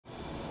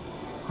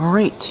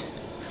Alright,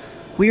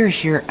 we are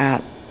here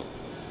at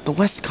the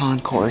West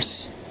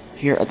Concourse,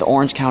 here at the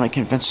Orange County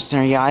Convention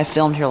Center. Yeah, I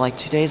filmed here like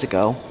 2 days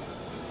ago,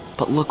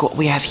 but look what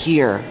we have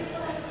here.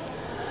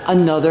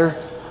 Another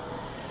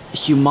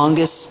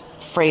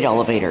humongous freight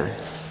elevator.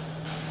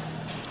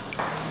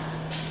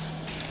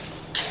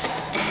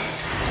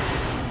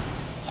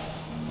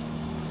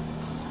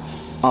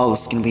 Oh,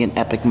 this is going to be an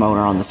epic motor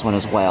on this one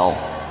as well.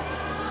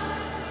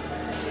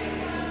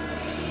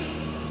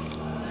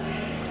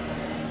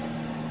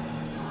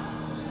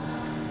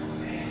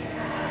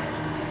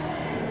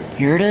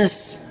 Here it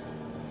is.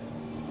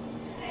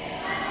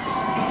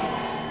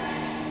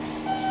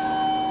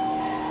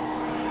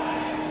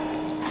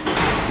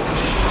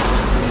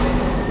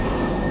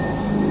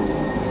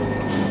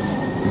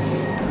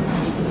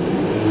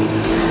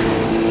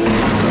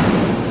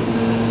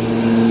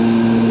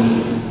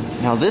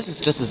 Now this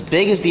is just as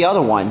big as the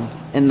other one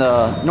in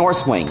the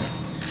north wing.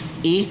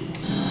 E.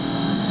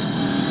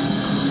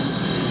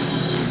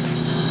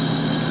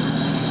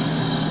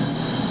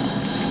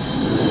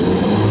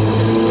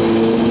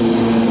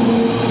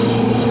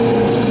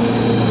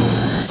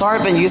 Sorry,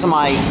 I've been using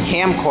my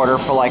camcorder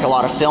for like a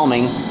lot of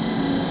filming,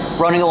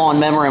 running along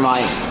memory of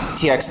my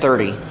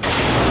TX30.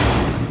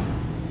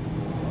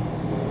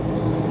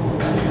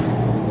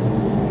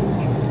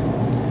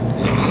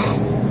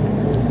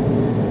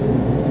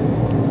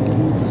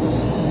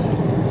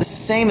 It's the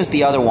same as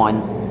the other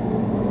one.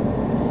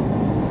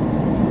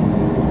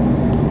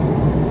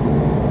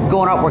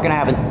 Going up, we're gonna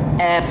have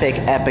an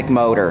epic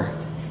motor.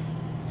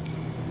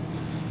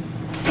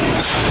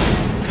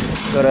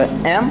 Go to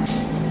M.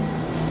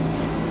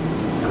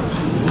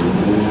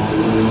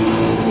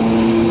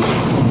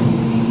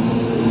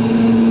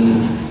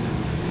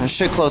 It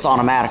should close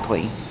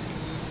automatically.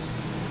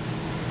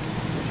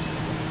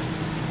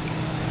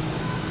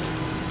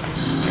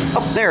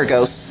 Oh, there it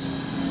goes.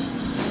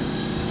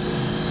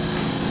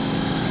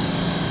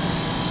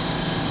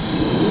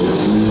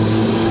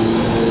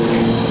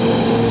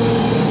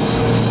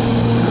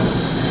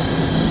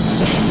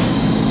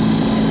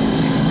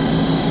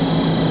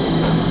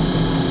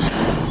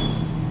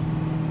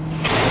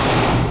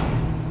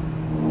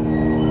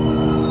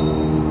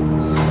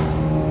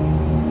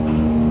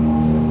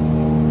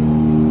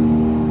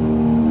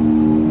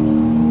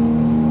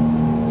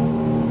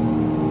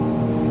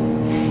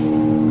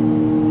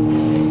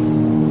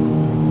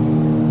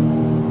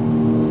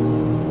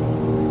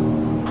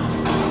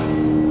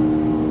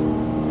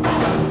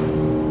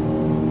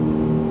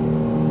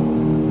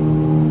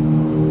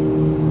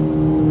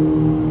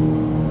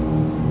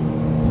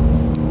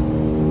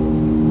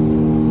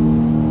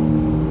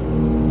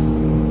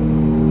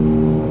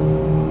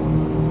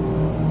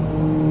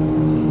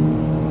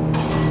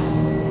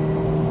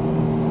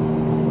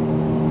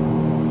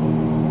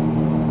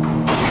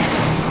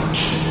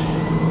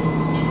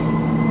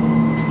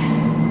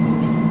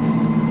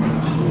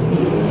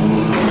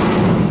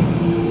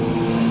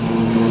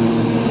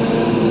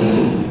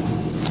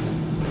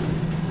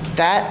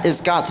 That has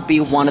got to be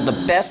one of the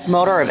best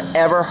motor I've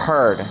ever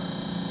heard.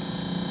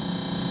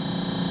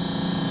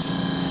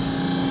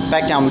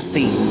 Back down the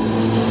seat.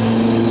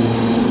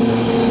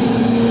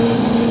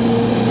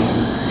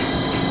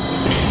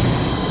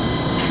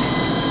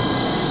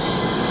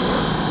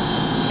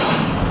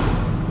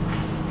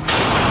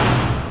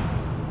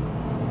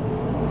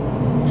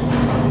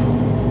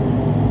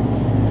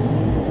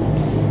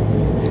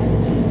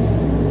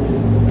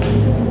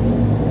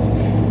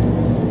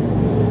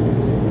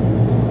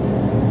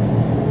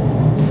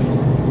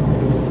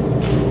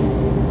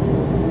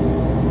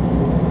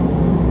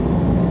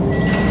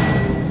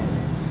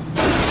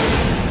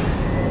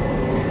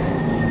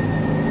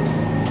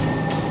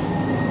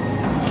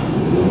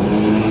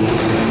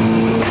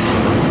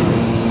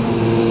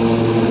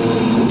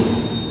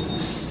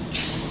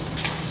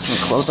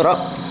 Close it up.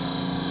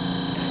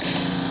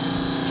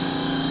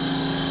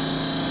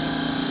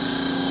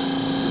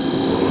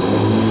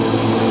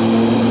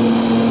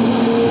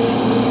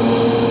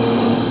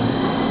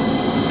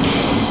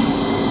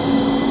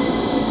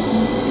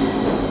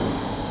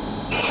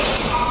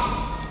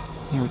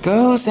 Here it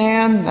goes,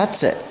 and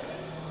that's it.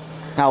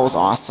 That was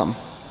awesome.